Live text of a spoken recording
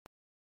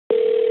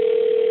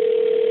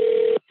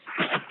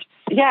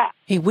Yeah.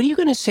 Hey, what are you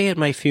going to say at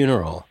my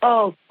funeral?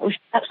 Oh,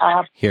 shut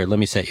up. Here, let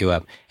me set you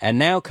up. And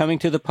now coming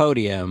to the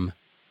podium,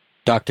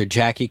 Dr.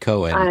 Jackie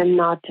Cohen. I'm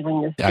not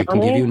doing this. I can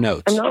give you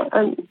notes. I'm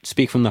not.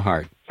 Speak from the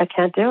heart. I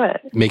can't do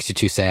it. Makes you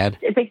too sad?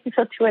 It makes me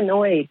feel too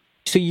annoyed.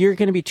 So you're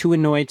going to be too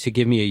annoyed to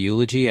give me a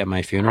eulogy at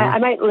my funeral? I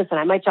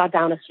might jot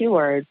down a few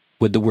words.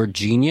 Would the word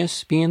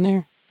genius be in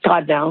there?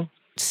 God, no.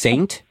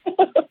 Saint?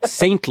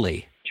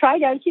 Saintly? Try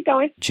again. Keep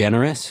going.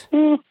 Generous?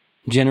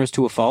 Generous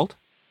to a fault?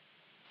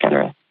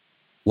 Generous.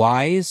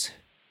 Wise?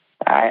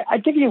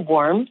 I'd give you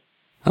warm.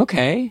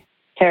 Okay.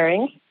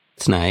 Caring.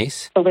 It's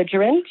nice.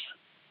 Belligerent.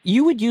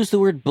 You would use the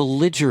word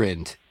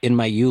belligerent in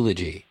my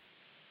eulogy.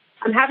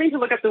 I'm having to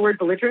look up the word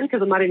belligerent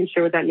because I'm not even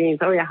sure what that means.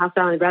 Oh, yeah,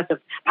 hostile and aggressive.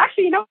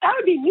 Actually, that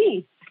would be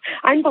me.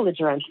 I'm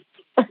belligerent.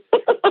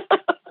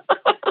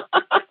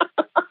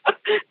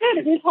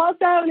 It means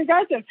hostile and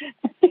aggressive.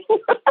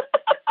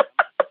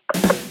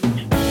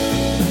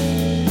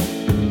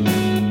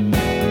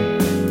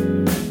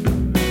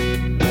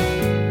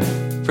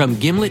 From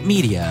Gimlet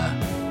Media,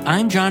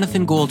 I'm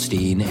Jonathan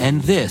Goldstein,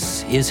 and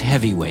this is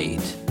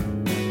Heavyweight.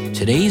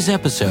 Today's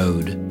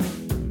episode,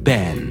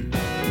 Ben.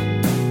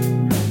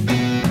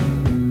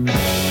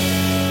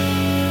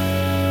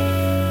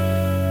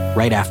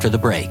 Right after the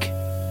break.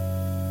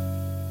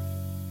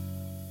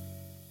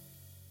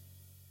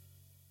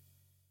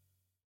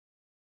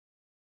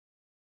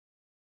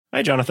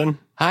 Hi, Jonathan.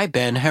 Hi,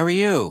 Ben. How are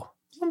you?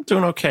 I'm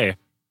doing okay.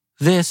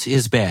 This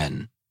is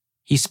Ben.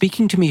 He's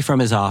speaking to me from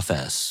his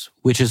office,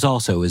 which is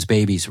also his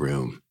baby's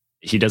room.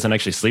 He doesn't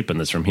actually sleep in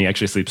this room. He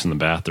actually sleeps in the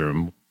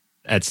bathroom.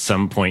 At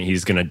some point,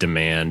 he's going to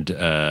demand...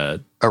 a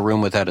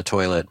room without a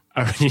toilet.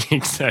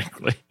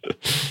 Exactly.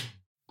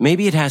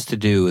 Maybe it has to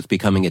do with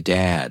becoming a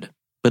dad.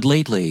 But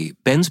lately,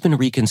 Ben's been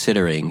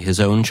reconsidering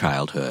his own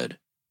childhood.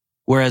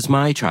 Whereas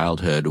my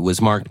childhood was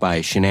marked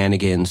by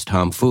shenanigans,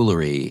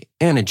 tomfoolery,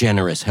 and a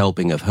generous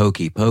helping of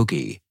hokey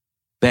pokey,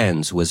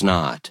 Ben's was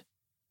not.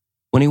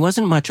 When he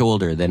wasn't much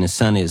older than his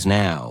son is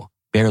now,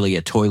 barely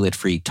a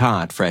toilet-free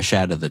tot fresh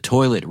out of the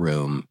toilet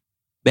room,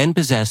 Ben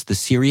possessed the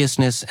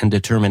seriousness and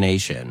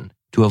determination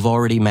to have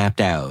already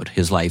mapped out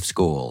his life's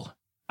goal.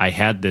 I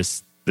had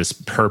this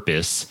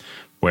purpose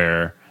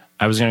where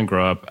I was going to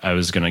grow up, I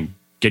was going to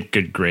get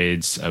good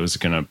grades, I was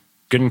going to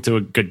get into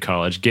a good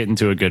college, get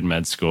into a good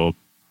med school,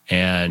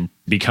 and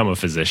become a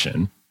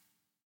physician.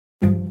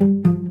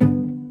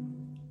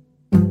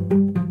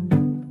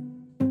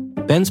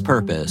 Ben's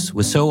purpose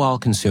was so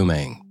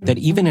all-consuming that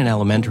even in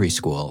elementary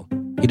school,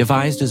 he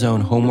devised his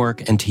own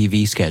homework and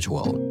TV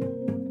schedule.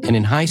 And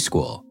in high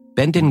school,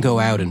 Ben didn't go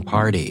out and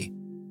party.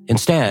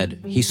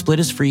 Instead, he split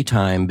his free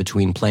time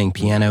between playing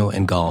piano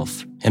and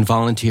golf and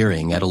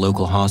volunteering at a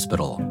local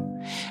hospital.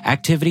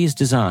 Activities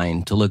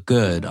designed to look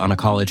good on a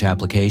college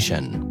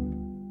application.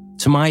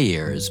 To my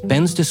ears,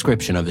 Ben's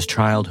description of his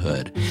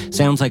childhood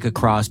sounds like a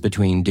cross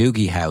between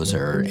Doogie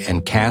Howser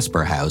and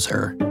Casper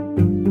Hauser.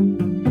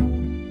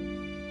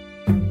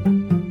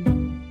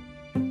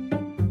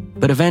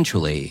 But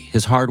eventually,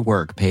 his hard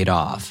work paid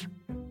off.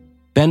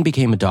 Ben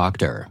became a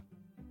doctor,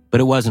 but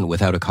it wasn't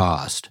without a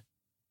cost.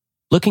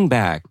 Looking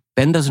back,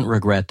 Ben doesn't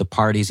regret the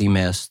parties he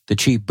missed, the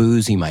cheap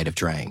booze he might have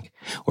drank,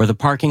 or the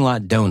parking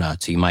lot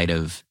donuts he might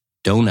have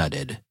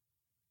donutted.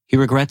 He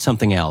regrets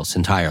something else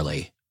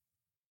entirely.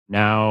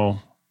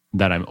 Now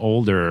that I'm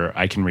older,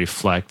 I can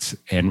reflect,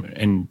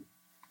 and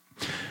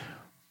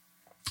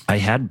I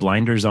had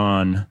blinders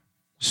on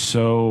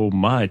so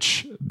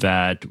much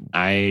that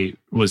I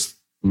was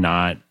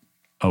not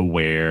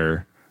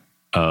aware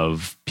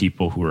of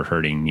people who were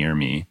hurting near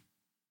me.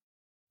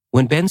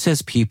 When Ben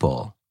says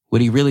people,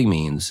 what he really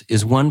means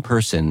is one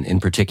person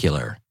in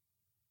particular.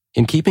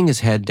 In keeping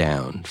his head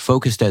down,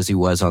 focused as he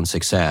was on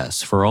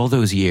success for all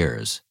those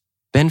years,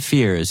 Ben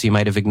fears he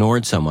might have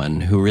ignored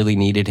someone who really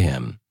needed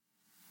him.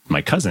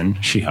 My cousin,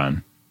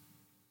 Shihan.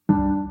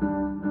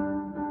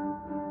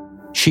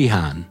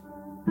 Shihan,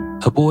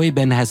 a boy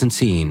Ben hasn't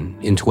seen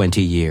in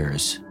 20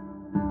 years.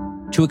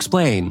 To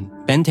explain,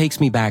 Ben takes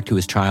me back to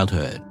his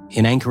childhood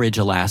in Anchorage,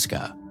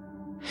 Alaska.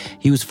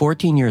 He was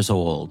 14 years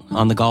old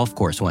on the golf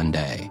course one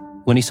day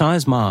when he saw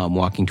his mom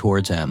walking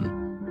towards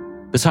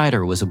him. Beside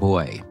her was a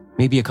boy,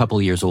 maybe a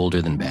couple years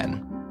older than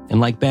Ben,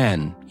 and like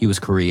Ben, he was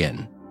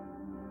Korean.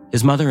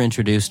 His mother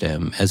introduced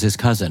him as his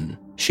cousin,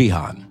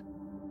 Shihan.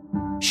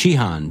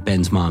 Shihan,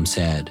 Ben's mom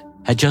said,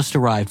 had just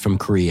arrived from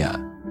Korea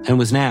and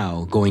was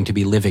now going to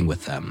be living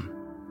with them.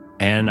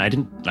 And I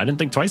didn't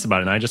think twice about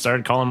it, and I just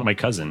started calling him my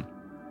cousin.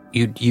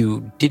 You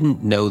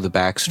didn't know the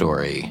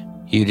backstory.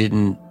 You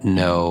didn't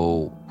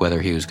know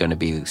whether he was going to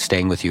be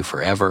staying with you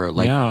forever.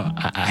 Yeah,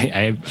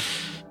 I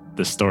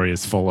the story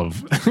is full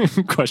of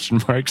question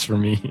marks for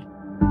me.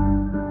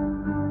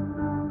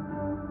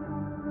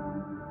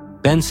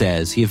 Ben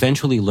says he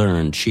eventually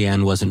learned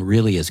Shihan wasn't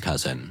really his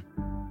cousin.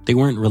 They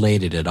weren't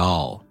related at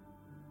all.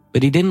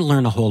 But he didn't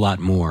learn a whole lot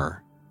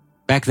more.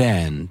 Back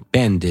then,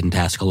 Ben didn't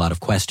ask a lot of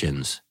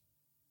questions.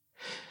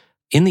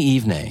 In the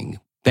evening,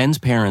 Ben's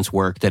parents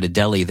worked at a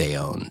deli they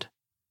owned.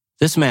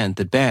 This meant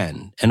that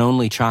Ben, an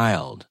only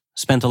child,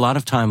 spent a lot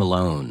of time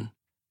alone.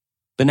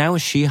 But now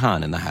with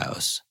Shihan in the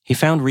house, he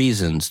found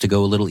reasons to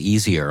go a little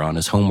easier on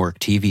his homework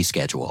TV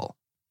schedule.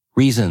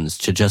 Reasons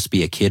to just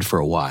be a kid for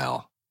a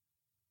while.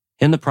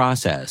 In the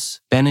process,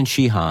 Ben and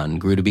Shihan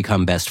grew to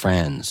become best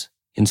friends,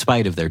 in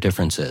spite of their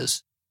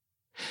differences.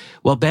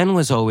 While Ben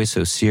was always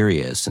so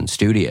serious and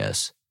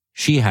studious,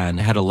 Shihan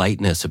had a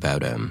lightness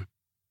about him.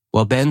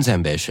 While Ben's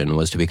ambition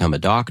was to become a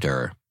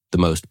doctor, the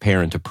most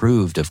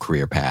parent-approved of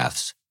career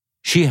paths,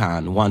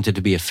 Shihan wanted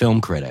to be a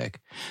film critic,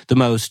 the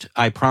most,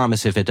 I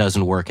promise if it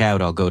doesn't work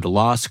out, I'll go to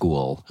law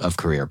school of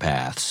career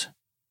paths.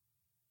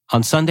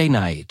 On Sunday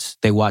nights,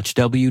 they watched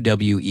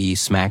WWE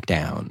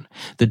SmackDown,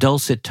 the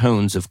dulcet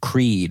tones of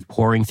Creed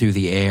pouring through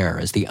the air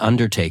as The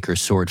Undertaker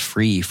soared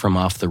free from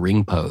off the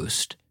ring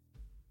post.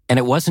 And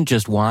it wasn't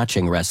just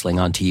watching wrestling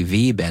on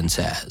TV, Ben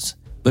says,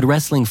 but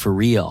wrestling for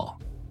real.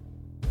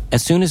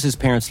 As soon as his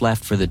parents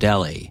left for the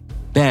deli,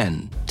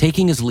 Ben,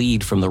 taking his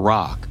lead from The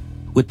Rock,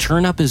 would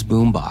turn up his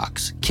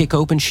boombox, kick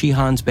open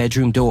Shihan's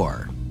bedroom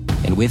door,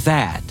 and with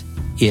that,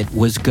 it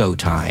was go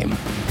time.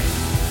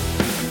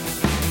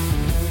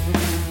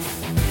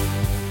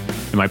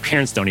 And my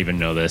parents don't even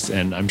know this,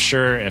 and I'm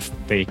sure if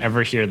they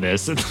ever hear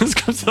this, and this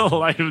comes to the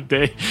light of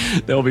day,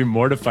 they'll be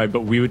mortified.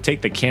 But we would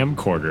take the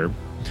camcorder,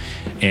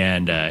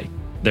 and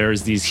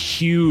there's these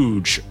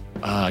huge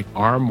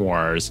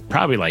armoires,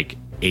 probably like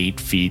 8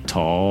 feet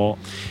tall,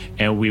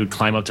 and we would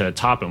climb up to the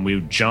top, and we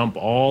would jump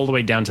all the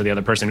way down to the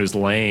other person who's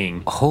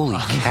laying. Holy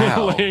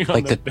cow!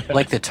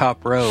 like the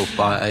top rope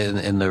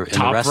in the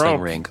wrestling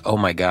ring. Oh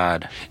my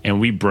God! And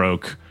we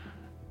broke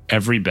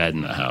every bed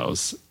in the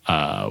house,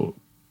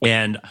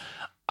 and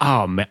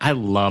oh man, I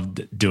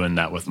loved doing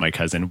that with my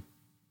cousin.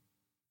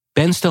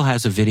 Ben still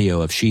has a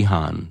video of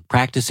Shihan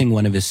practicing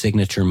one of his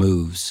signature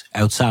moves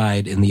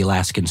outside in the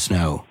Alaskan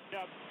snow.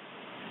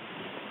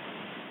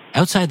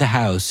 Outside the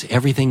house,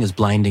 everything is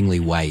blindingly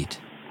white.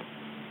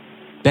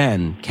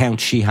 Ben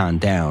counts Shihan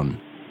down.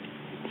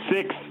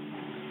 6,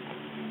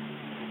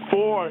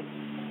 4.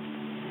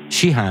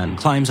 Shihan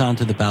climbs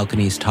onto the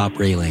balcony's top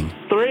railing.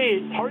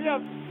 3, hurry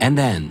up. And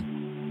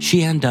then,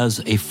 Shihan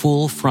does a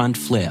full front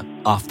flip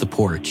off the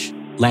porch,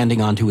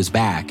 landing onto his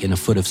back in a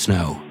foot of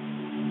snow.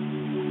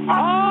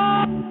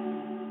 Ah!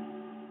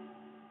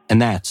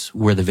 And that's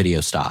where the video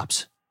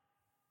stops.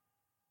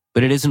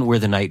 But it isn't where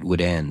the night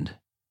would end.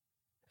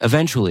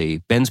 Eventually,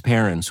 Ben's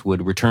parents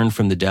would return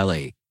from the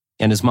deli,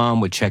 and his mom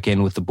would check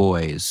in with the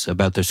boys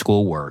about their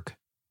schoolwork.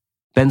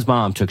 Ben's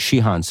mom took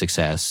Shihan's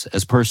success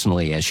as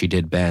personally as she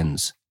did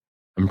Ben's.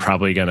 I'm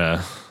probably going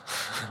to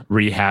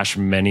rehash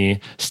many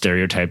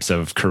stereotypes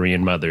of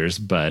Korean mothers,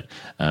 but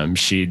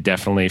she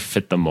definitely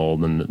fit the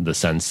mold in the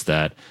sense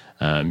that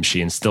she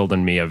instilled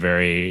in me a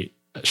very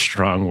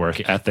strong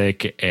work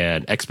ethic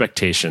and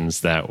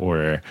expectations that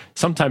were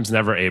sometimes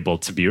never able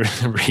to be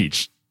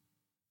reached.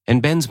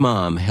 And Ben's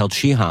mom held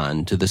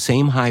Shihan to the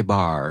same high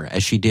bar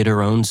as she did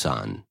her own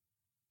son.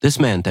 This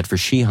meant that for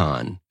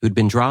Shihan, who'd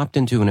been dropped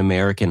into an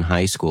American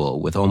high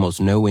school with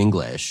almost no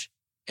English,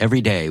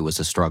 every day was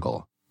a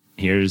struggle.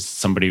 Here's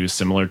somebody who's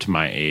similar to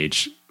my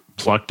age,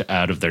 plucked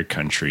out of their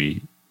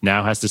country,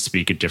 now has to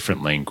speak a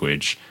different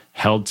language,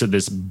 held to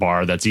this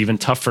bar that's even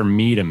tough for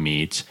me to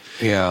meet.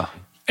 Yeah.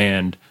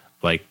 And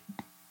like,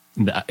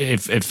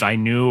 if I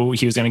knew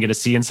he was going to get a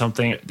C in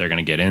something, they're going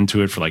to get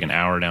into it for like an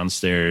hour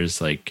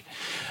downstairs. Like,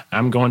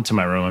 I'm going to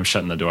my room, I'm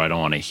shutting the door, I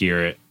don't want to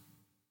hear it.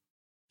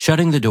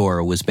 Shutting the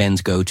door was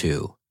Ben's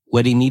go-to,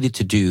 what he needed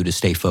to do to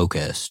stay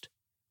focused.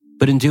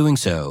 But in doing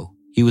so,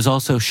 he was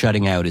also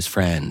shutting out his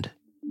friend.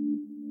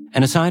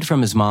 And aside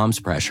from his mom's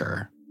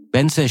pressure,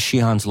 Ben says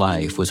Shihan's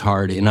life was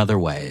hard in other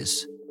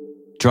ways.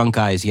 Drunk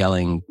guys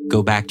yelling,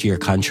 "Go back to your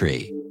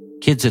country."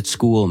 Kids at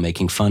school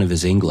making fun of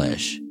his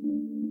English.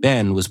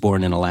 Ben was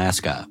born in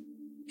Alaska.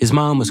 His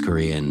mom was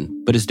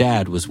Korean, but his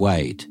dad was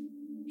white.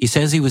 He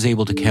says he was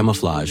able to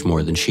camouflage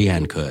more than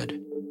Shihan could.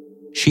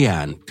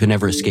 Shihan could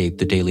never escape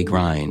the daily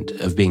grind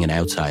of being an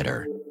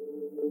outsider.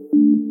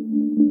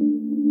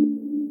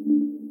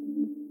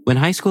 When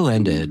high school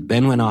ended,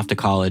 Ben went off to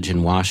college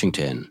in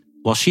Washington,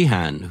 while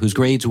Shihan, whose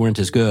grades weren't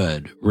as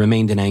good,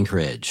 remained in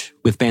Anchorage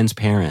with Ben's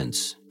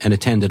parents and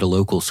attended a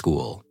local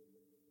school.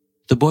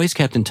 The boys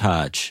kept in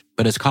touch,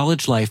 but as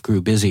college life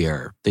grew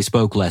busier, they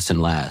spoke less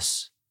and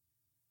less.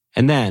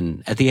 And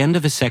then, at the end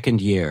of his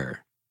second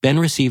year, Ben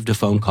received a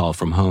phone call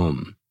from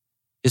home.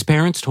 His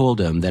parents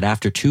told him that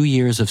after 2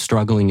 years of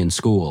struggling in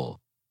school,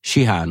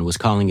 Shihan was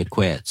calling it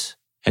quits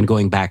and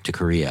going back to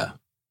Korea.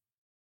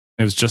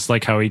 It was just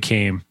like how he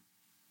came.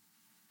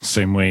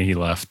 Same way he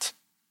left.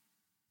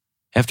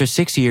 After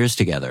 6 years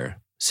together,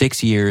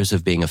 6 years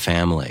of being a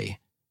family,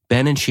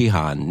 Ben and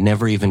Shihan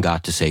never even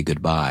got to say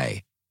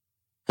goodbye.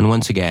 And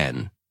once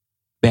again,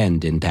 Ben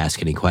didn't ask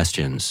any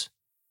questions.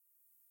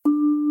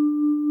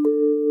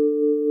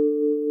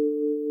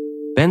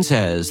 Ben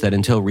says that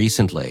until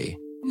recently,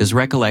 his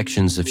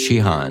recollections of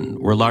Shihan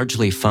were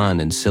largely fun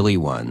and silly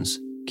ones,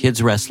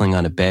 kids wrestling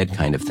on a bed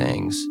kind of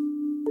things.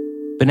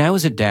 But now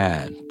as a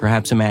dad,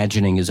 perhaps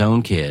imagining his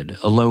own kid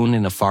alone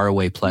in a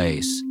faraway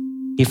place,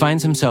 he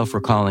finds himself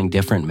recalling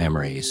different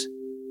memories,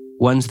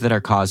 ones that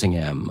are causing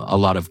him a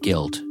lot of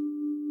guilt.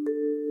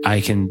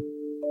 I can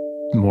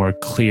more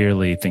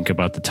clearly think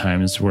about the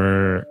times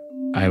where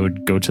I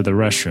would go to the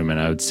restroom and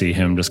I would see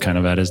him just kind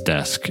of at his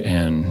desk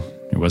and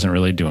he wasn't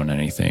really doing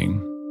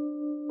anything.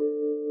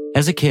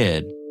 As a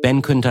kid,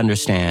 Ben couldn't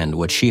understand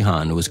what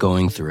Shihan was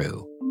going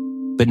through,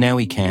 but now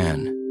he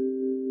can.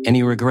 And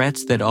he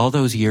regrets that all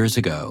those years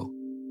ago,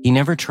 he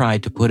never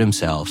tried to put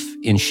himself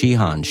in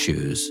Shihan's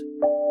shoes.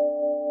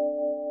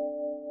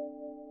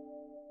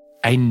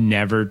 I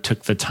never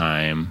took the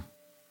time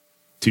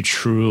to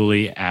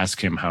truly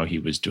ask him how he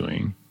was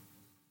doing.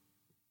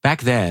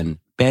 Back then,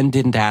 Ben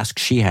didn't ask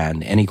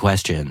Shihan any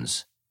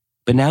questions.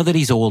 But now that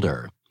he's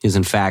older, is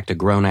in fact a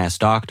grown-ass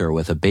doctor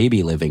with a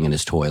baby living in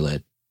his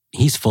toilet,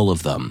 he's full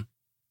of them.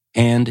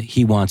 And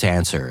he wants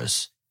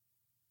answers.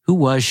 Who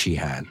was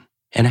Shihan?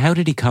 And how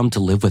did he come to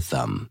live with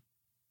them?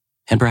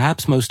 And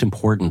perhaps most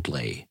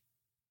importantly,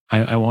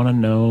 I want to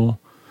know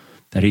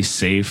that he's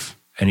safe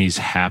and he's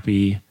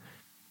happy.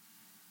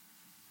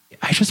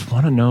 I just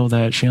want to know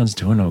that Shihan's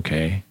doing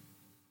okay.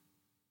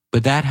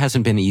 But that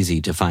hasn't been easy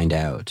to find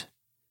out.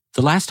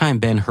 The last time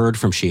Ben heard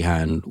from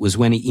Shihan was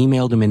when he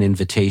emailed him an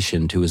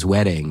invitation to his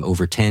wedding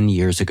over 10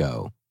 years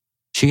ago.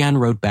 Shihan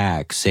wrote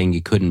back saying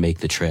he couldn't make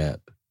the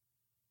trip.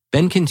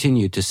 Ben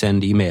continued to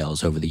send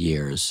emails over the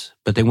years,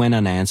 but they went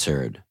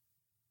unanswered.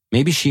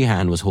 Maybe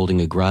Shihan was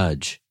holding a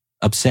grudge,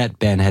 upset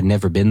Ben had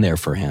never been there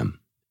for him.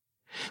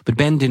 But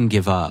Ben didn't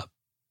give up.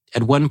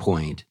 At one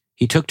point,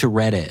 he took to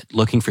Reddit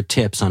looking for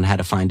tips on how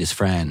to find his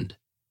friend.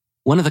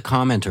 One of the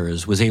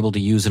commenters was able to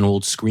use an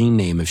old screen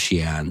name of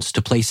Shihan's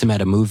to place him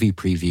at a movie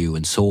preview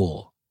in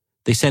Seoul.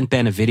 They sent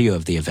Ben a video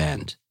of the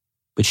event,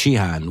 but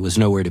Shihan was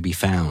nowhere to be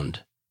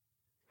found.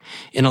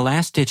 In a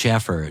last-ditch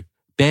effort,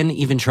 Ben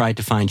even tried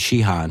to find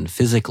Shihan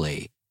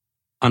physically.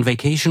 On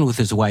vacation with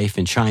his wife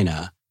in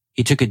China,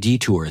 he took a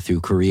detour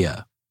through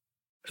Korea.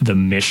 The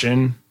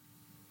mission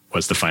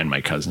was to find my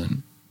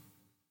cousin.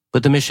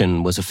 But the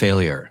mission was a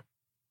failure.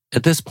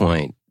 At this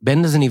point,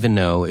 Ben doesn't even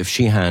know if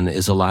Shihan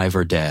is alive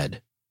or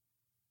dead.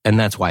 And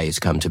that's why he's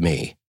come to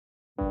me.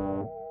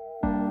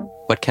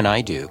 What can I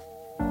do?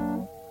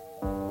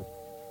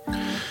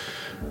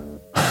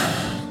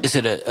 Is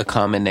it a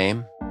common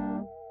name?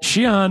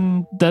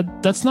 Shihan,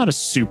 that's not a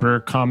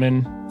super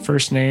common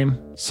first name.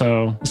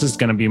 So this is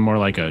going to be more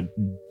like a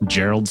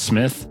Gerald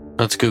Smith.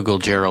 Let's Google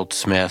Gerald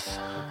Smith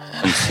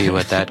and see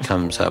what that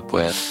comes up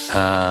with.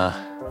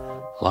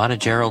 A lot of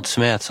Gerald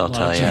Smiths, I'll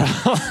tell you.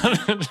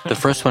 The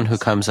first one who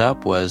comes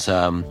up was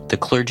the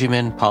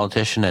clergyman,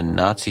 politician, and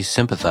Nazi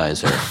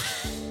sympathizer.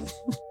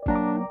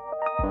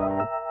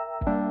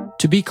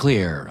 To be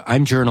clear,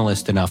 I'm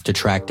journalist enough to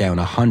track down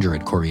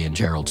 100 Korean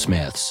Gerald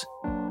Smiths.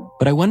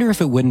 But I wonder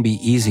if it wouldn't be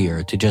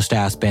easier to just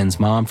ask Ben's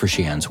mom for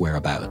Shihan's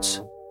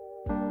whereabouts.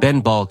 Ben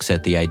balks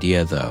at the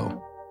idea,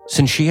 though.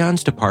 Since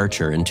Shihan's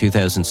departure in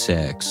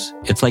 2006,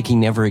 it's like he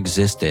never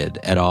existed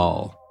at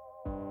all.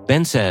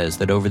 Ben says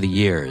that over the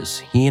years,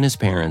 he and his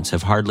parents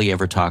have hardly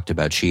ever talked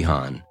about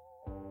Shihan.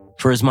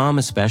 For his mom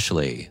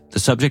especially, the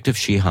subject of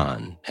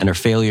Shihan and her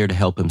failure to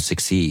help him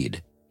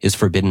succeed is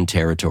forbidden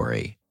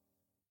territory.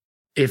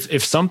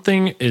 If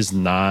something is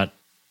not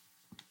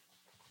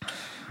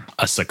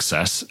a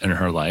success in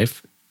her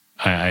life,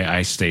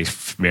 I stay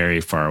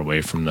very far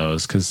away from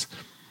those, because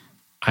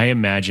I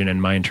imagine,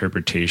 and my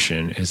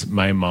interpretation is,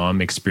 my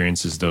mom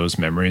experiences those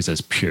memories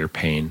as pure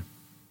pain.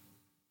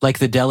 Like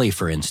the deli,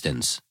 for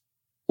instance.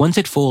 Once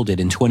it folded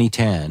in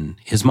 2010,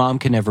 his mom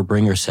could never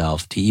bring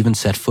herself to even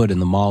set foot in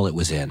the mall it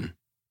was in.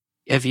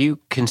 Have you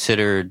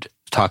considered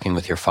talking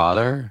with your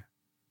father?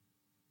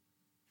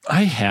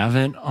 I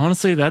haven't.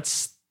 Honestly, me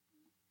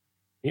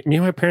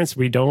and my parents,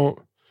 we don't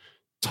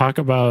talk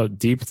about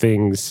deep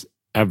things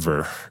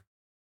ever.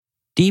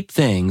 Deep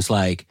things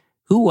like,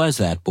 who was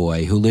that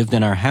boy who lived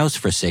in our house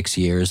for 6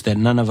 years that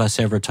none of us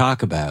ever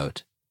talk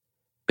about?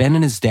 Ben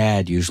and his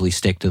dad usually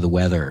stick to the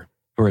weather,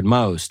 or at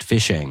most,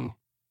 fishing.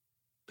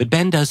 But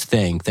Ben does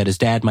think that his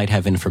dad might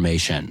have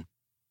information.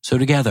 So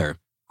together,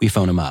 we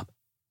phone him up.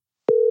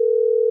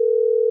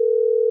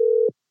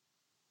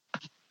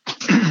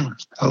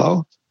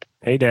 Hello?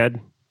 Hey,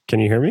 Dad. Can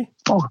you hear me?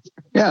 Oh,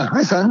 yeah.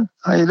 Hi, son.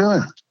 How you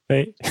doing?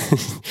 Hey.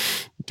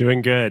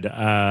 Doing good.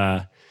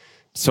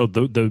 So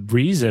the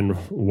reason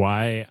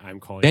why I'm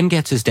calling... Ben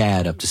gets his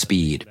dad up to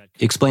speed,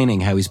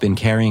 explaining how he's been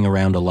carrying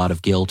around a lot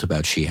of guilt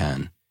about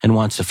Shihan and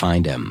wants to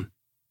find him.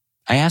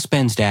 I asked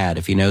Ben's dad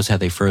if he knows how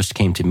they first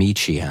came to meet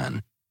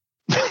Shihan.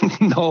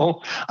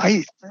 No,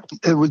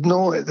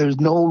 there's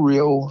no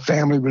real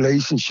family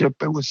relationship.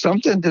 It was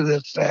something to the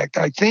effect,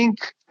 I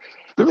think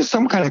there was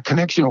some kind of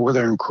connection over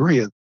there in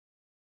Korea.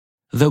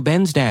 Though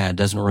Ben's dad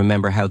doesn't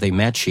remember how they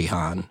met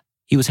Shihan,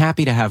 he was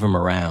happy to have him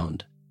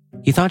around.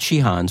 He thought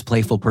Shihan's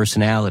playful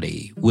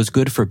personality was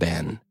good for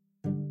Ben.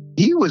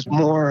 He was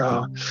more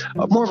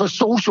of a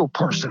social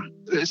person.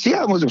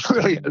 Shihan was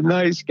really a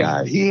nice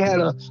guy. He had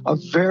a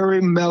very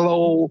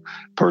mellow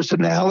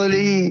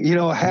personality,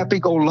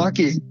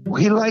 happy-go-lucky.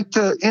 He liked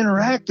to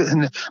interact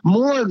and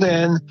more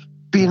than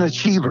be an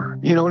achiever.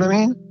 You know what I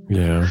mean?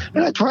 Yeah.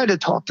 And I tried to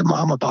talk to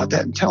Mom about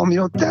that and tell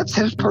him, that's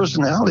his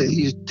personality.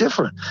 He's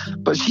different.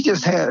 But she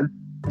just had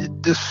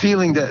this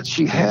feeling that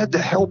she had to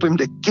help him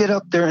to get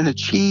up there and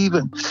achieve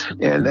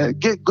and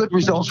get good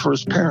results for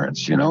his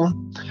parents, you know.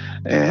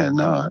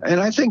 And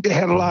I think they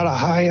had a lot of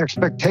high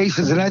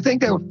expectations. And I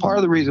think that was part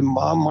of the reason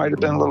Mom might have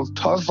been a little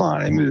tough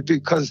on him,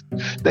 because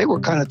they were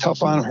kind of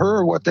tough on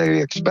her, what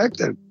they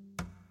expected.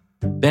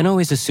 Ben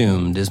always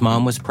assumed his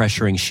mom was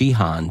pressuring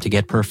Shihan to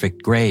get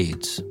perfect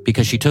grades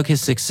because she took his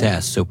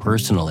success so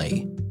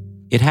personally.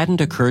 It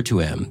hadn't occurred to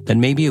him that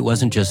maybe it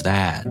wasn't just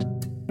that.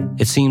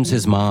 It seems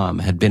his mom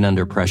had been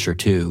under pressure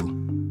too.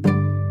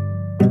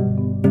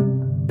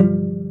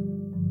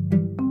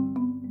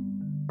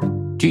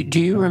 Do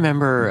you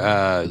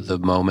remember the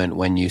moment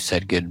when you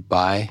said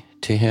goodbye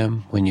to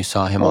him, when you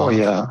saw him? Oh,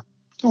 yeah.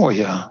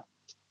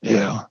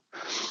 Yeah.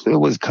 It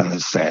was kind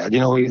of sad.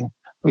 You know,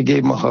 we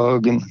gave him a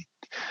hug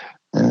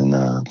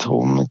and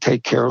told him to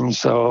take care of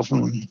himself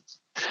and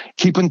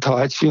keep in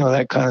touch, you know,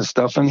 that kind of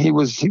stuff. And he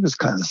was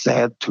kind of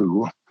sad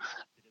too.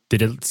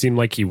 Did it seem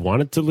like he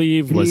wanted to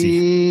leave? Was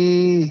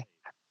he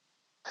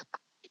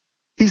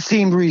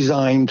seemed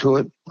resigned to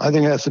it. I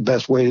think that's the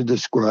best way to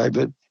describe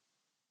it.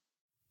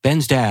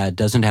 Ben's dad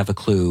doesn't have a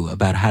clue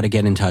about how to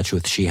get in touch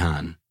with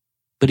Shihan,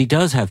 but he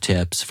does have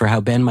tips for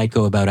how Ben might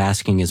go about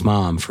asking his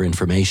mom for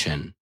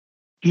information.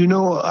 You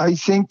know, I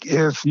think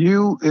if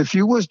you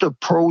was to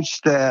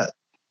approach that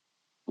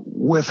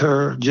with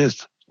her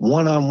just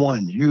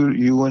one-on-one,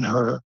 you and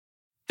her.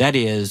 That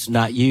is,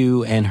 not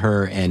you and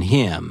her and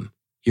him,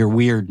 your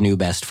weird new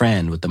best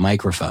friend with the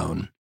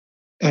microphone.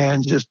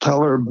 And just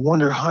tell her,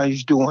 wonder how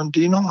he's doing.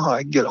 Do you know how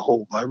I can get a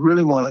hold of him? I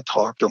really want to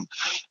talk to him.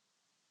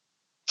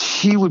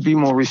 She would be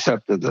more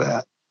receptive to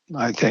that,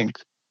 I think.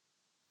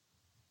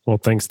 Well,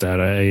 thanks,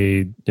 Dad.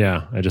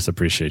 I just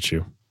appreciate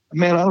you.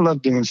 Man, I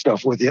love doing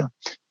stuff with you.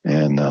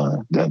 And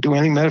don't do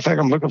anything. Matter of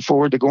fact, I'm looking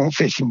forward to going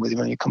fishing with you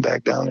when you come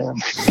back down there.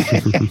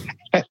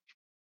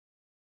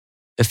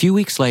 A few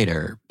weeks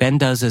later, Ben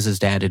does as his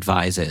dad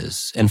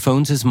advises and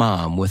phones his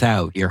mom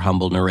without your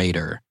humble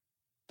narrator.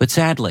 But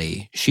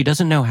sadly, she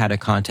doesn't know how to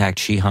contact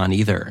Shihan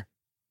either.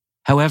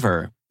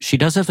 However, she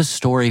does have a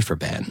story for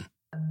Ben,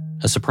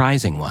 a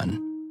surprising one.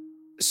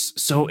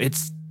 So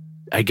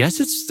I guess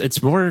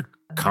it's more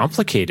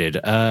complicated.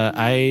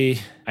 I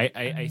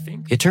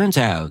think it turns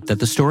out that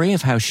the story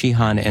of how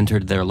Shihan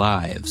entered their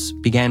lives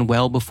began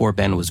well before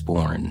Ben was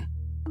born.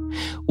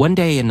 One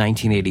day in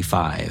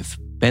 1985,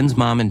 Ben's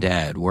mom and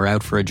dad were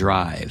out for a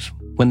drive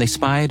when they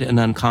spied an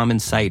uncommon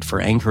sight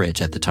for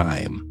Anchorage at the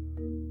time.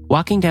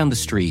 Walking down the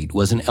street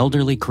was an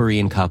elderly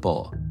Korean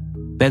couple.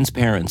 Ben's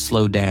parents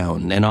slowed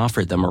down and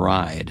offered them a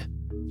ride.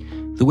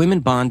 The women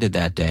bonded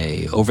that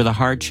day over the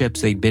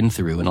hardships they'd been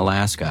through in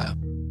Alaska,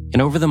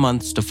 and over the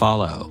months to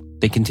follow,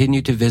 they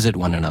continued to visit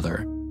one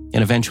another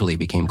and eventually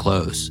became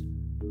close.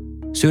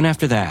 Soon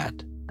after that,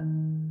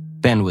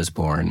 Ben was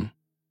born.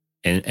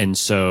 And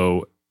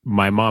so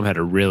my mom had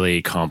a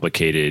really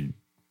complicated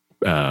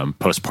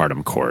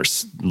postpartum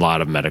course, a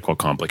lot of medical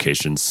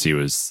complications. She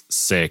was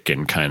sick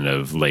and kind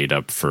of laid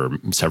up for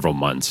several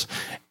months.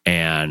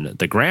 And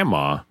the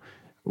grandma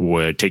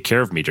would take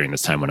care of me during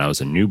this time when I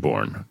was a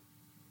newborn.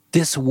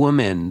 This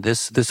woman,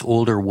 this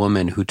older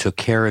woman who took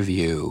care of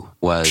you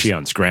was...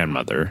 Shihan's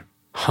grandmother.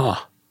 Huh.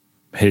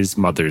 His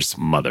mother's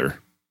mother.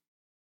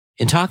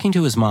 In talking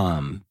to his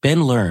mom,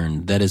 Ben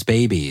learned that as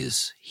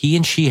babies, he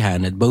and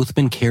Shihan had both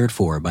been cared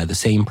for by the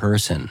same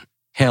person,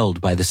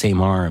 held by the same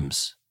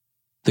arms.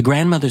 The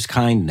grandmother's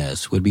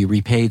kindness would be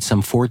repaid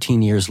some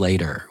 14 years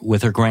later,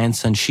 with her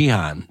grandson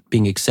Shihan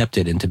being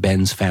accepted into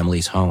Ben's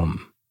family's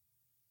home.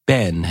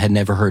 Ben had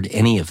never heard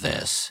any of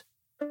this.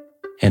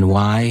 And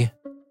why?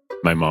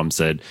 My mom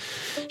said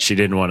she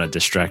didn't want to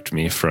distract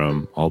me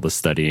from all the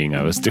studying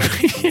I was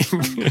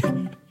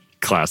doing.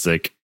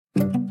 Classic.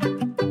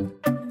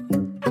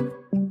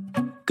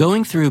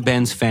 Going through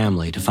Ben's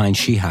family to find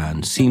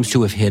Shihan seems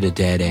to have hit a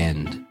dead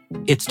end.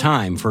 It's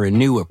time for a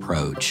new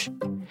approach.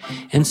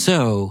 And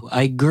so,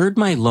 I gird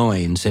my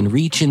loins and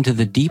reach into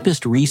the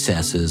deepest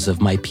recesses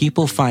of my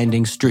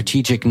people-finding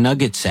strategic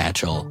nugget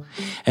satchel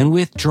and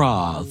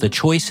withdraw the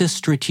choicest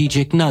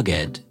strategic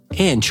nugget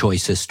and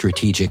choicest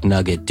strategic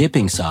nugget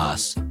dipping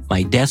sauce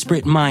my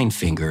desperate mind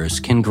fingers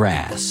can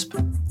grasp.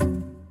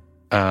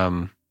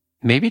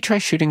 Maybe try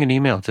shooting an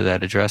email to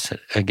that address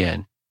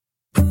again.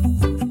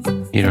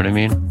 You know what I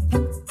mean?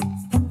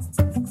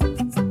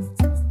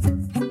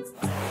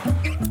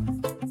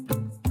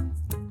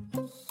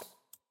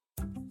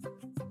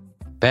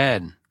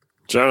 Ben.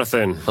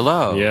 Jonathan.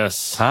 Hello.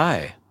 Yes.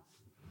 Hi.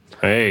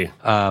 Hey.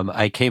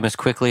 I came as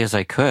quickly as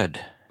I could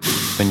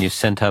when you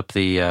sent up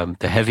the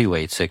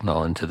heavyweight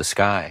signal into the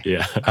sky.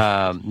 Yeah.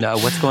 Now,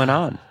 what's going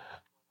on?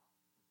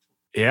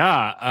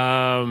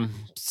 Yeah.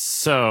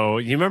 So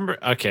you remember?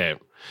 Okay.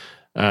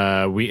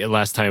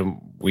 Last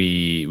time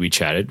we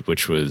chatted,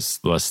 which was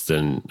less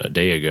than a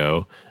day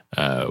ago,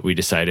 we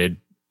decided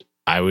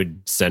I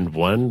would send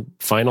one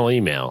final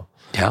email.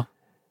 Yeah.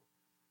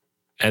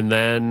 And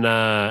then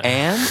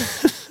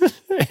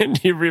and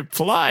he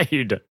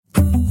replied.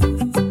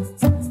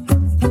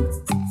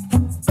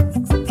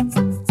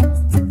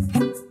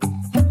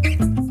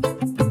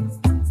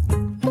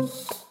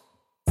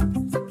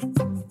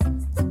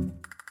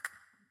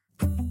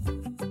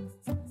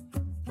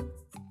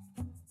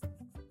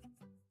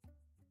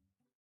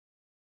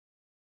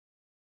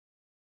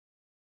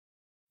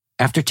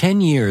 After 10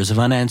 years of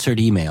unanswered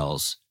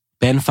emails,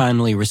 Ben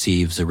finally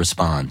receives a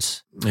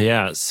response.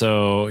 Yeah,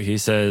 so he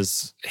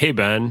says, "Hey,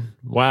 Ben,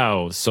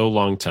 wow, so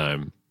long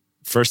time.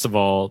 First of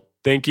all,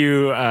 thank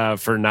you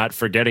for not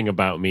forgetting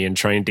about me and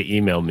trying to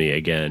email me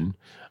again.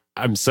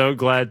 I'm so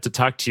glad to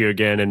talk to you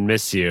again and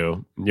miss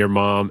you, your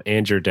mom,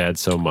 and your dad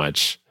so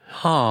much.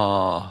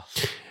 Aww.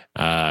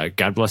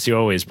 God bless you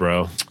always,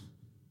 bro."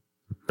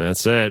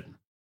 That's it.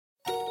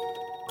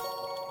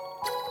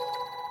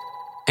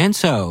 And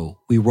so,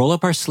 we roll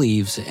up our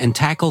sleeves and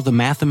tackle the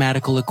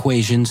mathematical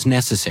equations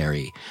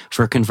necessary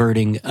for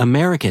converting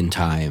American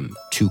time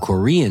to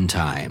Korean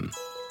time.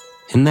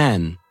 And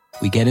then,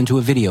 we get into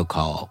a video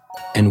call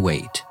and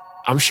wait.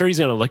 I'm sure he's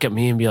going to look at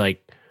me and be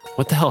like,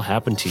 "What the hell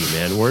happened to you,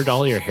 man? Where'd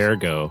all your hair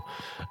go?"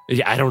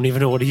 I don't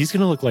even know what he's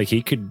going to look like.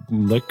 He could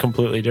look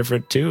completely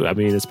different too. I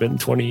mean, it's been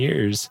 20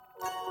 years.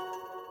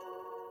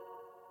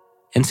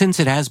 And since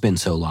it has been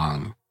so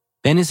long,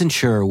 Ben isn't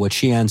sure what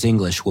Xi'an's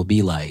English will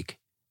be like.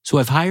 So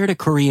I've hired a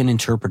Korean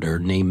interpreter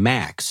named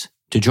Max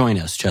to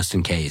join us just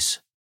in case.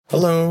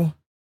 Hello.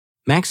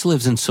 Max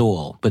lives in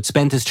Seoul, but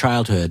spent his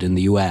childhood in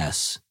the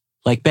US.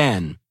 Like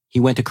Ben, he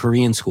went to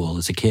Korean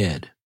school as a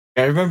kid.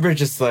 I remember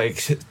just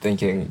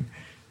thinking,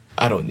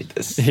 I don't need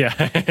this. Yeah.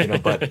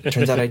 But it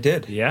turns out I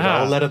did. Yeah. It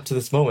all led up to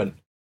this moment.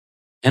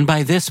 And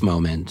by this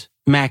moment,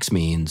 Max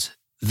means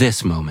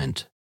this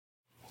moment.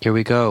 Here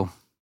we go.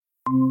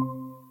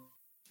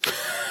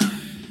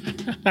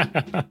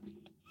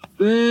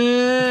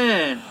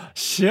 Ben!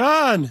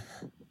 Sean!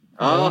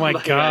 Oh my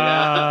God.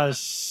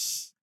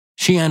 gosh.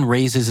 Xi'an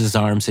raises his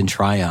arms in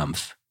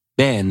triumph.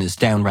 Ben is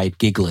downright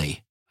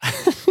giggly.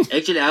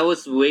 Actually, I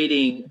was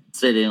waiting,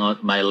 sitting on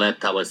my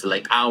laptop was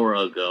like hour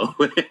ago.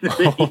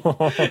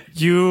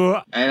 You...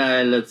 And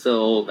I look so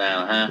old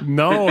now, huh?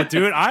 No,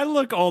 dude, I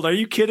look old. Are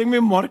you kidding me?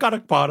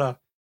 머리카락 봐라.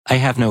 I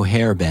have no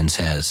hair, Ben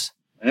says.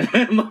 Yeah.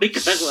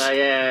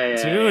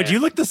 Dude, you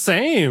look the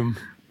same.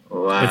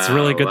 Wow, It's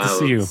really good to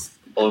see you. It's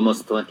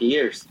almost 20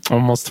 years.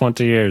 Almost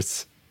 20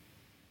 years.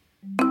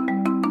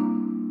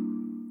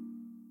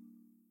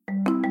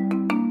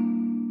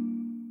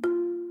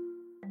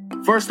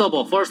 First of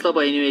all,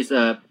 anyways,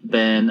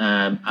 Ben,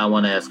 I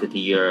want to ask you,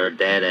 your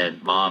dad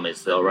and mom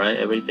is all right,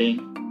 everything?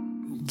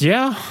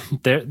 Yeah,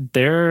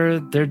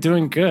 they're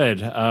doing good.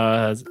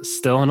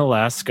 Still in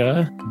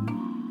Alaska.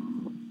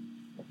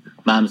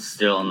 Mom's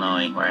still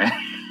annoying, right?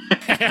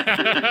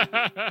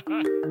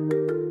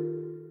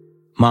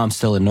 Mom's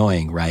still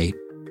annoying, right?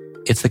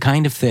 It's the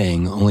kind of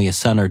thing only a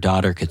son or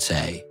daughter could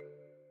say.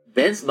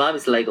 Ben's mom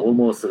is like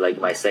almost like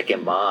my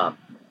second mom.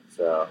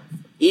 So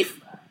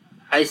if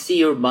I see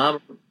your mom,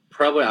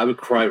 probably I would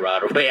cry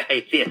right away,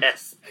 I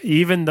guess.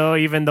 Even though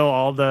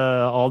all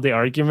the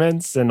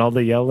arguments and all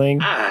the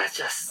yelling.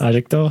 Just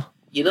아직도?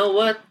 you know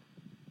what?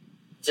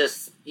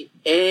 Just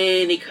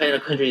any kind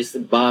of country's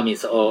mom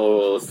is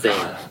all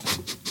same.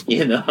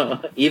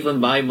 Even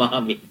my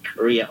mom in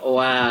Korea.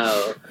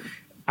 Wow.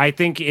 I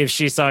think if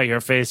she saw your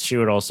face, she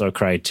would also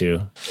cry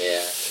too.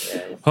 Yeah.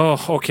 Oh,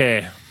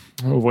 okay.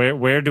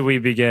 Where do we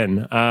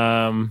begin?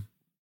 Ben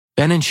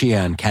and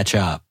Xi'an catch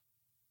up.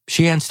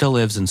 Xi'an still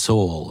lives in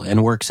Seoul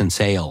and works in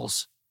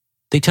sales.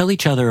 They tell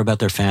each other about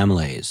their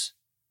families.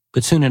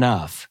 But soon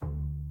enough,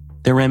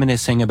 they're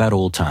reminiscing about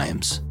old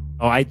times.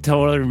 Oh, I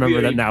totally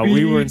remember that now.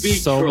 We were in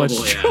so much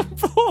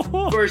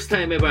trouble. First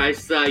time ever I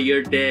saw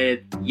your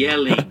dad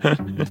yelling.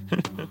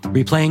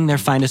 Replaying their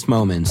finest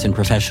moments in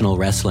professional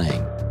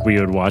wrestling. We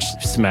would watch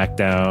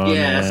SmackDown.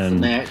 Yes, and,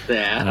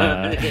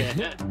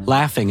 SmackDown.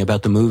 Laughing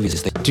about the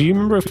movies. Do you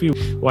remember if we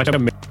watched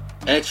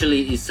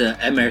Actually, it's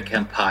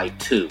American Pie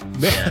 2.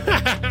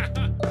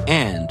 Yeah.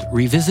 And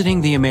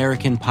revisiting the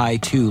American Pie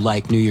 2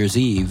 like New Year's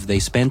Eve they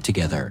spent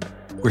together,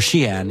 where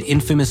Xi'an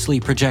infamously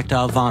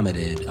projectile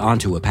vomited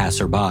onto a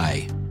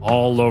passerby.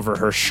 all over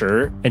her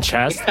shirt and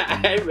chest?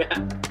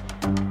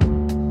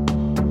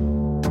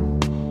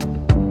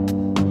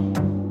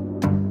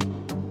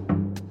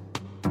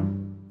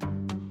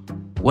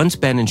 Once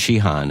Ben and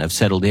Xi'an have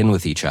settled in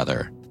with each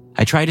other,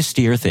 I try to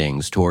steer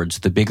things towards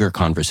the bigger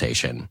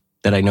conversation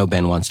that I know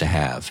Ben wants to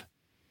have.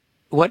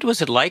 What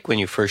was it like when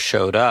you first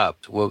showed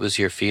up? What was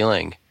your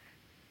feeling?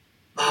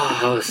 Oh,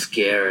 I was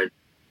scared.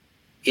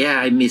 Yeah,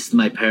 I missed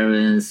my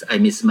parents. I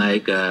missed my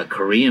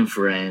Korean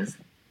friends.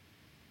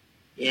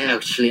 Yeah,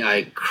 actually,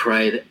 I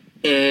cried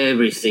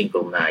every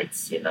single night,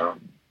 you know.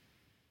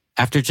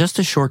 After just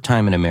a short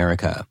time in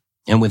America,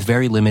 and with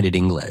very limited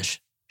English,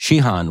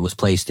 Xi'an was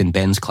placed in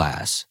Ben's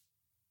class.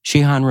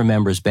 Xi'an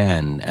remembers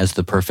Ben as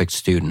the perfect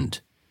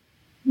student.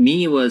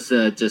 Me was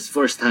just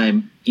first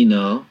time, you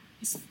know,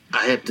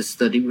 I had to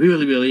study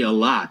really, really a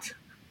lot.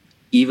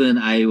 Even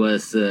I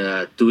was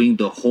doing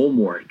the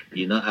homework,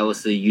 you know, I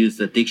was use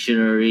the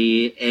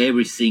dictionary,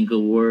 every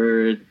single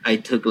word. I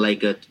took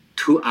like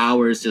 2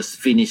 hours, just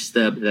finished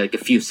up like a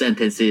few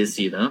sentences,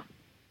 you know.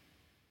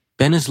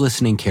 Ben is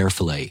listening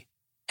carefully,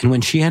 and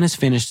when Xi'an is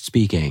finished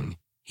speaking,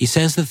 he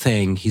says the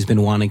thing he's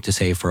been wanting to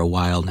say for a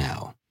while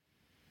now.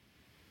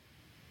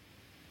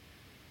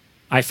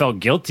 I felt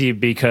guilty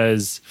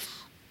because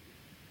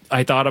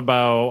I thought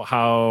about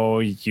how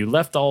you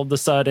left all of a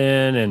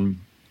sudden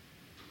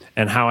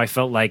and how I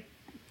felt like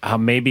how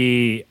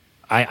maybe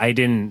I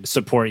didn't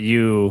support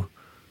you.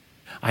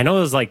 I know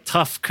it was like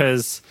tough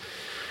because,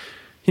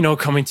 you know,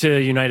 coming to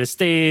the United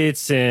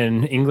States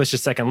and English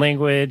is second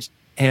language.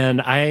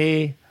 And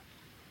I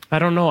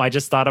don't know. I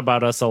just thought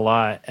about us a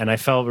lot and I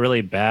felt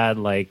really bad.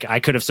 Like I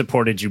could have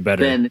supported you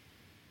better. Ben,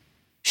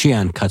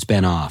 Xian cuts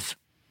Ben off.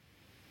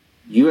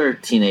 you're a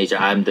teenager.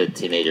 I'm the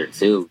teenager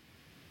too.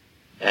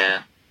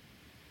 What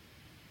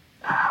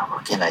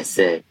can I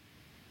say?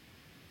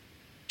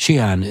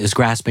 Xian is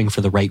grasping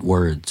for the right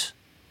words.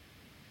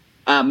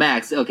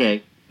 Max,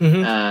 okay.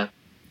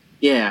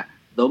 Yeah.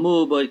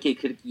 너무 뭐 이렇게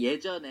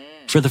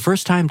예전에. For the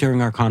first time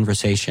during our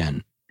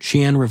conversation,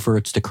 Xian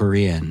reverts to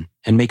Korean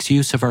and makes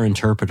use of our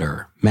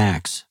interpreter,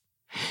 Max.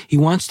 He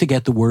wants to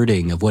get the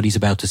wording of what he's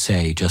about to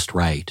say just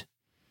right.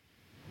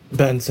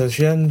 Ben, so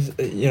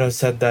Xian,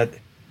 said that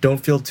don't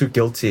feel too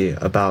guilty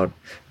about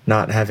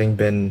not having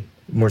been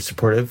more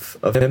supportive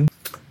of him.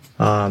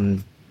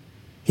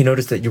 He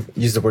noticed that you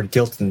used the word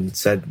guilt and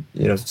said,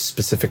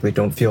 specifically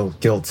don't feel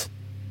guilt.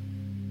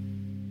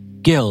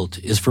 Guilt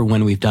is for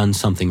when we've done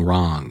something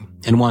wrong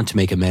and want to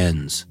make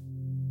amends.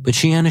 But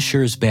Xian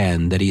assures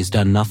Ben that he has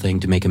done nothing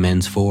to make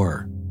amends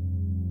for.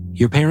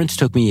 Your parents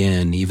took me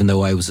in even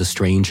though I was a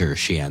stranger,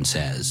 Xian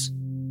says.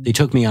 They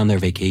took me on their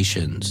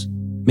vacations,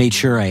 made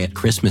sure I had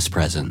Christmas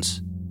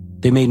presents.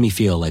 They made me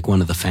feel like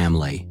one of the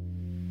family.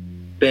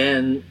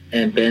 Ben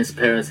and Ben's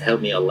parents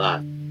helped me a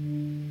lot.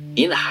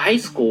 In high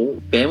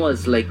school, Ben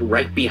was like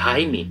right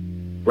behind me,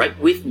 right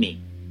with me.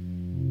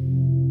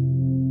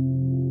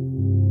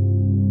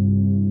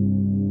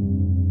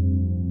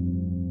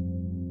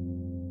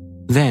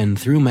 Then,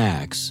 through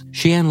Max,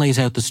 Xian lays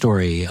out the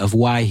story of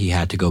why he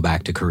had to go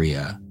back to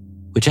Korea,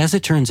 which as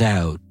it turns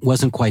out,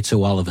 wasn't quite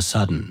so all of a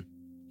sudden.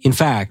 In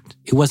fact,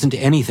 it wasn't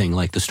anything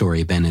like the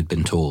story Ben had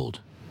been told.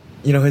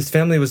 His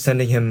family was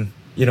sending him,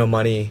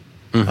 money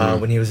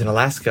when he was in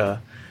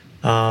Alaska.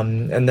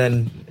 And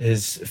then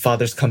his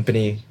father's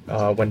company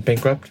went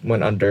bankrupt,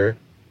 went under.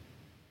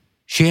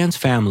 Xian's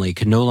family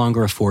could no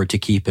longer afford to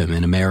keep him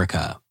in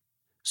America.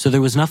 So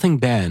there was nothing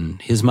Ben,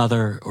 his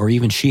mother, or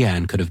even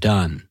Xian could have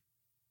done.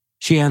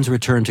 Xian's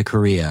return to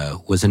Korea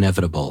was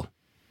inevitable.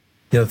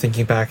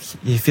 Thinking back,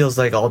 he feels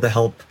like all the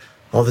help,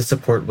 all the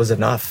support was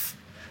enough.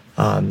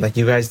 Like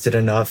you guys did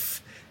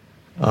enough.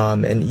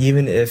 And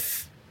even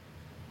if,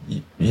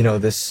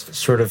 this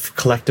sort of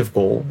collective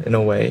goal in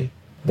a way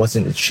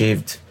wasn't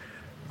achieved,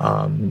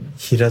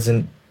 he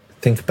doesn't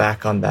think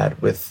back on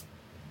that with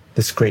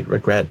this great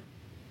regret.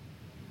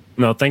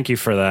 No, thank you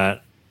for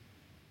that.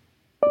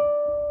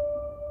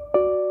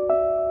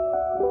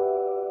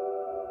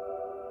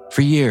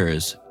 For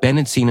years, Ben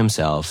had seen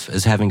himself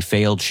as having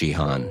failed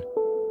Shihan.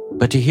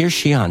 But to hear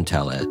Xian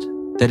tell it,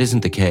 that isn't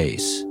the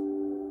case.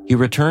 He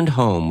returned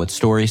home with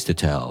stories to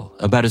tell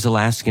about his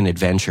Alaskan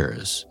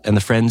adventures and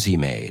the friends he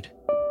made.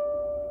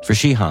 For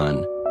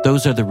Shihan,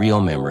 those are the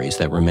real memories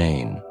that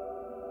remain.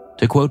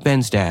 To quote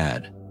Ben's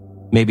dad,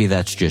 maybe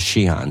that's just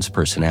Shihan's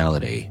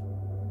personality.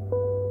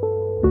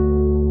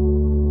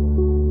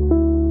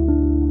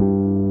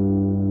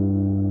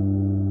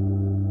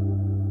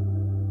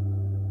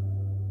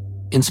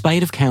 In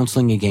spite of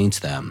counseling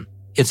against them,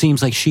 it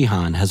seems like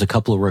Shihan has a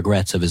couple of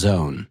regrets of his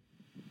own.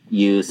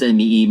 You sent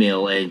me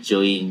email and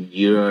join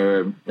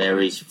your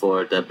marriage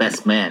for the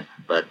best man,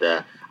 but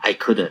I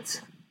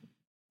couldn't.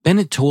 Ben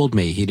had told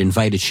me he'd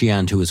invited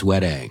Xian to his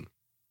wedding,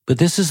 but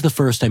this is the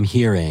first I'm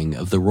hearing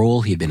of the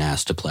role he'd been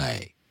asked to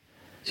play.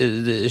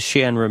 Is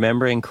Xian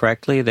remembering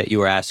correctly that you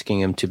were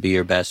asking him to be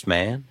your best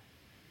man?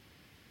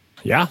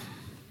 Yeah.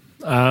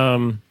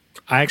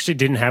 I actually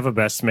didn't have a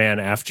best man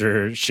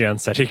after Xian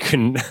said he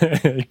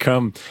couldn't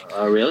come.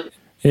 Oh, really?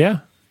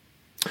 Yeah.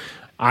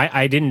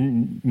 I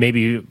didn't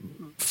maybe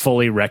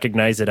fully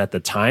recognize it at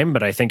the time,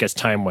 but I think as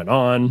time went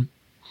on,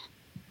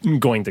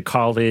 going to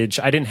college,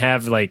 I didn't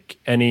have like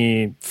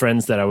any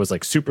friends that I was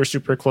like super,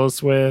 super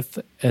close with.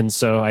 And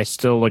so I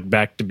still look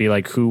back to be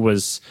like, who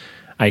was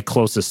I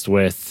closest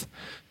with?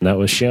 And that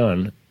was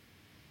Xian.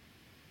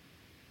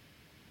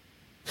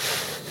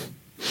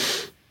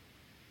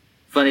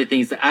 Funny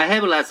things, I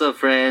have lots of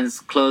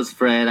friends, close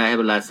friends, I have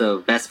lots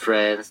of best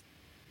friends,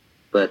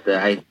 but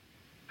I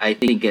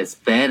think it's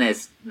Ben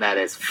as not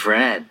as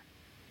friend,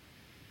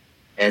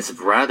 as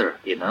brother,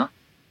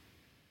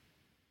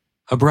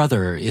 A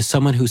brother is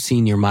someone who's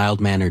seen your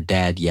mild-mannered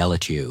dad yell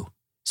at you,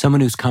 someone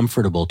who's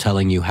comfortable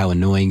telling you how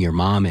annoying your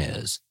mom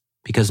is,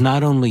 because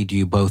not only do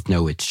you both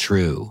know it's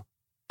true,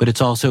 but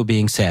it's also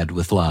being said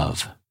with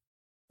love.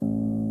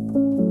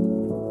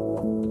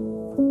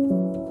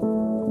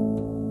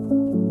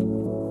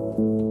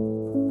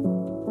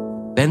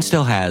 Ben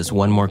still has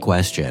one more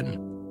question,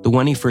 the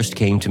one he first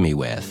came to me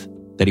with,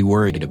 that he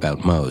worried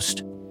about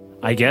most.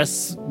 I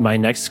guess my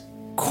next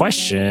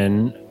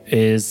question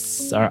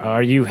is,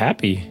 are you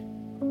happy?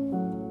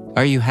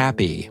 Are you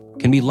happy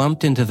can be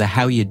lumped into the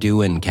how you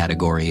doin'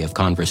 category of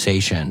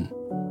conversation.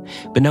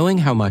 But knowing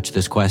how much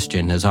this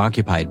question has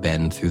occupied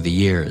Ben through the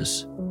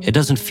years, it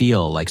doesn't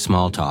feel like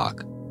small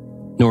talk.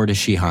 nor does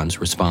Shihan's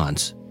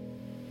response.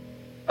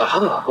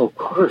 Oh, of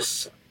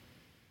course.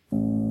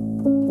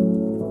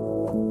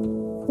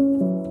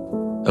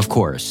 Of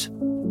course,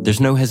 there's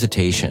no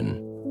hesitation.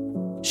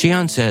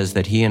 Shihan says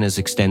that he and his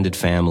extended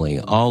family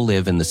all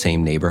live in the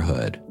same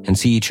neighborhood and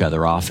see each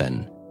other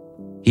often.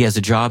 He has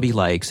a job he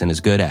likes and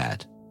is good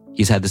at.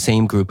 He's had the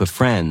same group of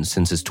friends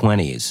since his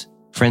 20s,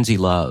 friends he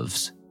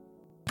loves.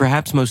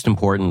 Perhaps most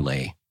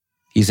importantly,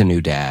 he's a new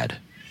dad.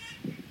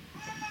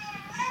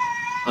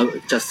 Oh,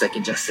 just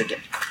a second.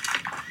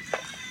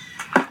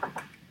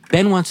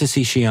 Ben wants to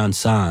see Shihan's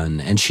son,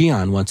 and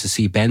Shihan wants to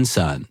see Ben's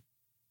son.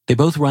 They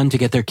both run to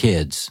get their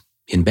kids,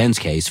 in Ben's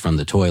case, from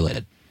the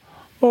toilet.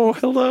 Oh,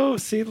 hello.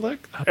 See,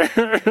 look.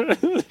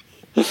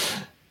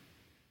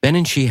 Ben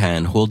and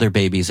Shihan hold their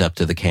babies up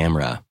to the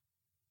camera.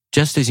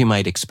 Just as you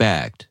might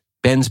expect,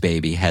 Ben's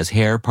baby has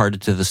hair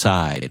parted to the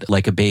side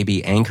like a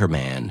baby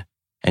Anchorman,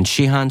 and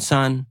Shihan's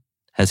son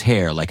has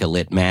hair like a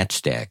lit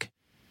matchstick.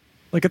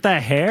 Look at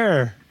that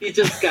hair. He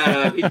just got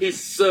up.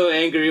 He's so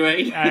angry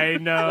right now. I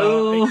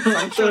know.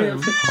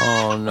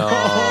 Oh, no.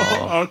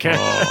 Okay.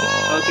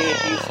 Okay,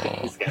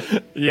 he's got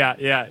it.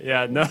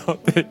 Yeah. No.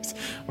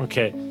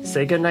 Okay.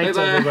 Say goodnight to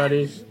Bye-bye.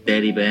 everybody.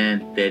 Daddy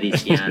Ben, Daddy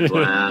Shihan.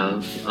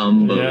 Wow.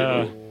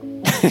 Unbelievable.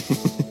 Yeah.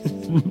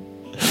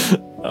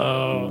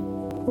 Oh.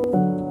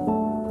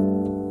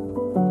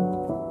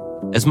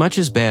 As much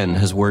as Ben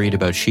has worried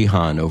about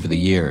Shihan over the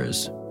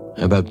years,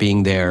 about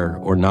being there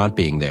or not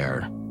being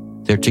there,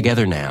 they're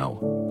together now,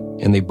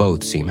 and they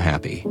both seem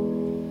happy.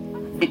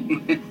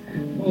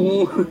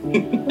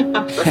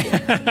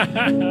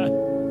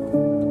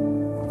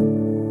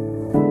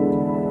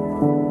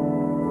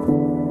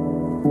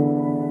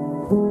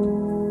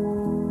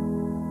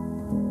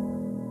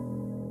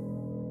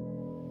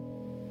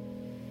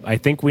 I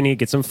think we need to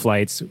get some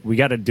flights. We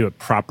got to do it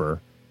proper.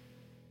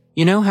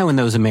 You know how in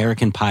those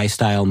American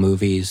Pie-style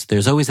movies,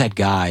 there's always that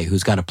guy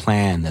who's got a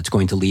plan that's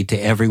going to lead to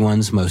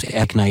everyone's most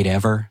epic night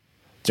ever?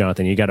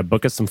 Jonathan, you got to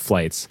book us some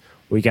flights.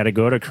 We got to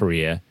go to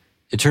Korea.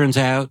 It turns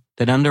out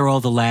that under all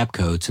the lab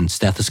coats and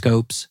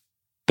stethoscopes,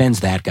 Ben's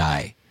that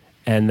guy.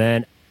 And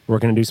then we're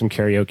going to do some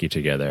karaoke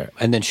together.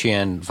 And then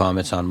Shihan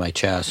vomits on my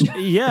chest.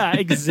 Yeah,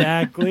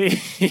 exactly.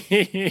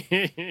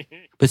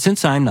 But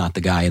since I'm not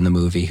the guy in the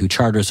movie who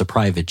charters a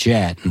private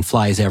jet and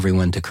flies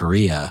everyone to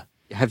Korea...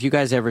 Have you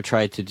guys ever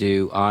tried to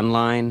do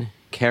online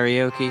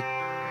karaoke?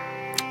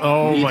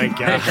 Oh my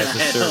God. Has a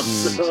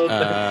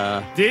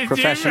certain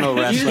professional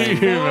wrestling.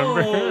 Do you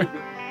remember?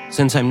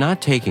 Since I'm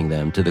not taking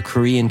them to the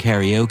Korean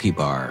karaoke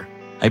bar,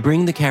 I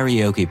bring the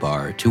karaoke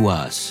bar to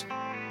us.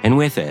 And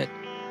with it,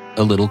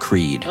 a little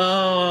Creed.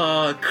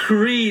 Oh,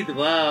 Creed.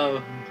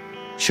 Wow.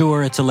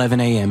 Sure, it's 11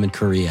 a.m. in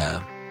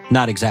Korea.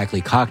 Not exactly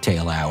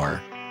cocktail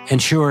hour.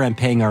 And sure, I'm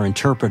paying our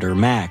interpreter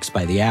Max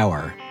by the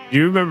hour.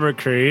 You remember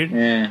Creed?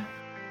 Yeah.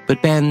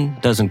 But Ben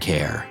doesn't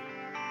care.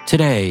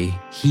 Today,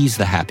 he's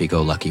the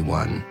happy-go-lucky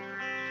one.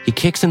 He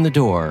kicks in the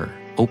door,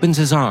 opens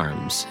his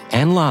arms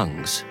and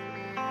lungs,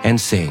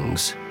 and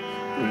sings.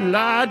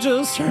 I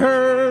just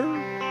heard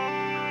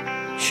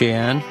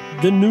Shihan?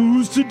 the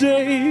news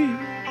today.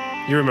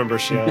 You remember,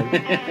 Shihan?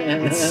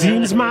 It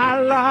seems my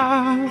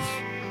life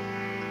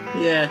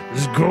Yeah.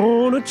 is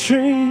gonna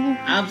change.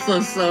 I'm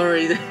so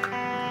sorry.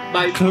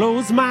 My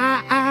Close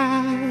my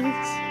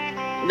eyes,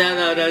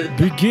 no.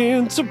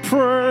 begin to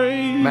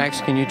pray.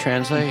 Max, can you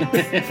translate?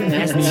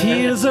 As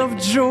tears of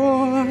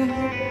joy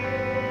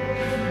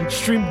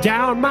stream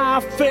down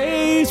my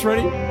face,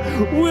 ready,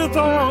 with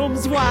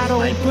arms wide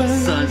My open.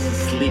 son's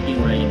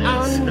sleeping right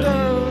now. So.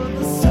 Under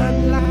the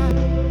sunlight.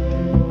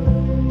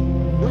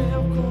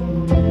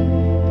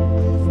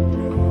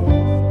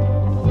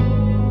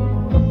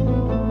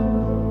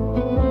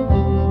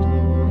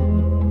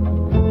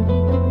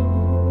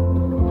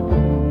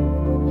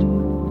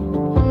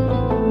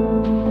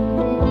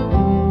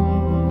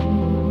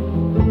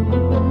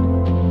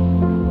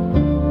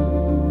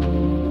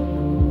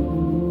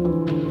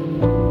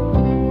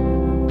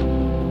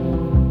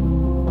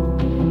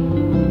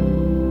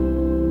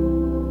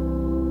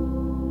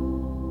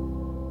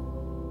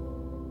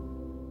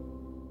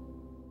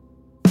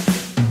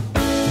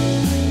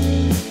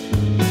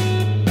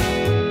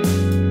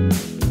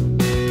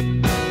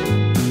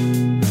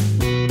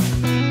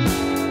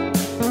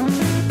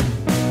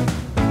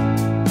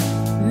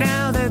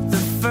 Now that the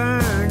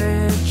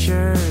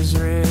furniture's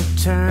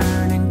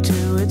returning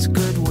to its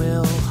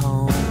goodwill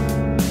home.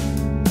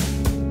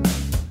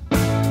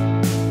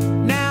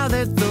 Now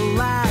that the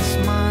last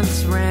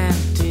month's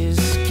rent is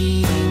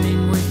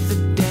scheming with the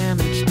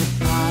damage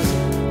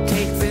deposit,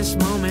 take this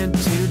moment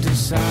to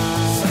decide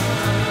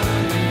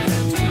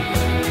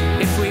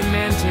if we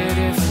meant it,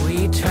 if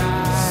we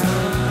tried,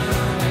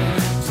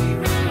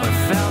 or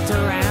felt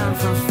around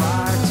for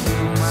far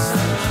too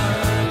much.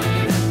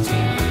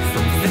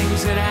 From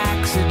things that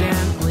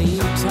accidentally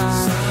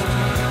touch.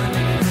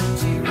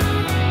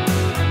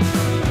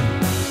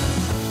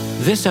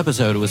 This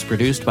episode was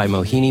produced by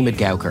Mohini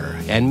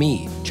Midgaukar and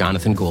me,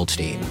 Jonathan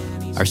Goldstein.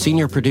 Our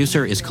senior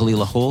producer is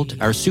Kalila Holt.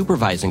 Our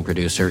supervising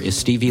producer is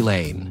Stevie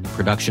Lane.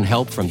 Production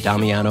help from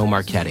Damiano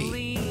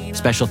Marchetti.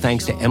 Special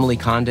thanks to Emily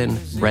Condon,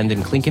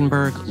 Brendan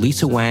Klinkenberg,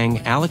 Lisa Wang,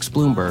 Alex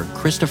Bloomberg,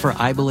 Christopher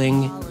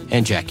Eibeling,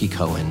 and Jackie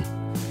Cohen.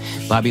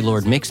 Bobby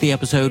Lord mixed the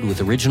episode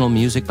with original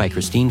music by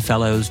Christine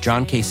Fellows,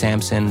 John K.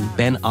 Sampson,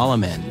 Ben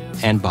Alleman,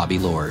 and Bobby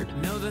Lord.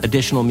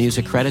 Additional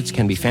music credits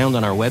can be found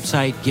on our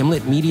website,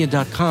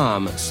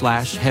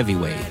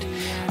 gimletmedia.com/heavyweight.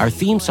 Our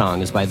theme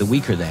song is by The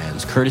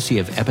Weakerthans, courtesy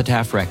of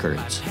Epitaph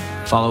Records.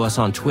 Follow us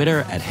on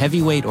Twitter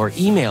 @heavyweight or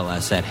email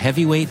us at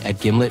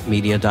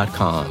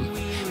heavyweight@gimletmedia.com.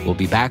 We'll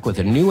be back with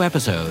a new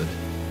episode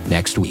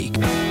next week.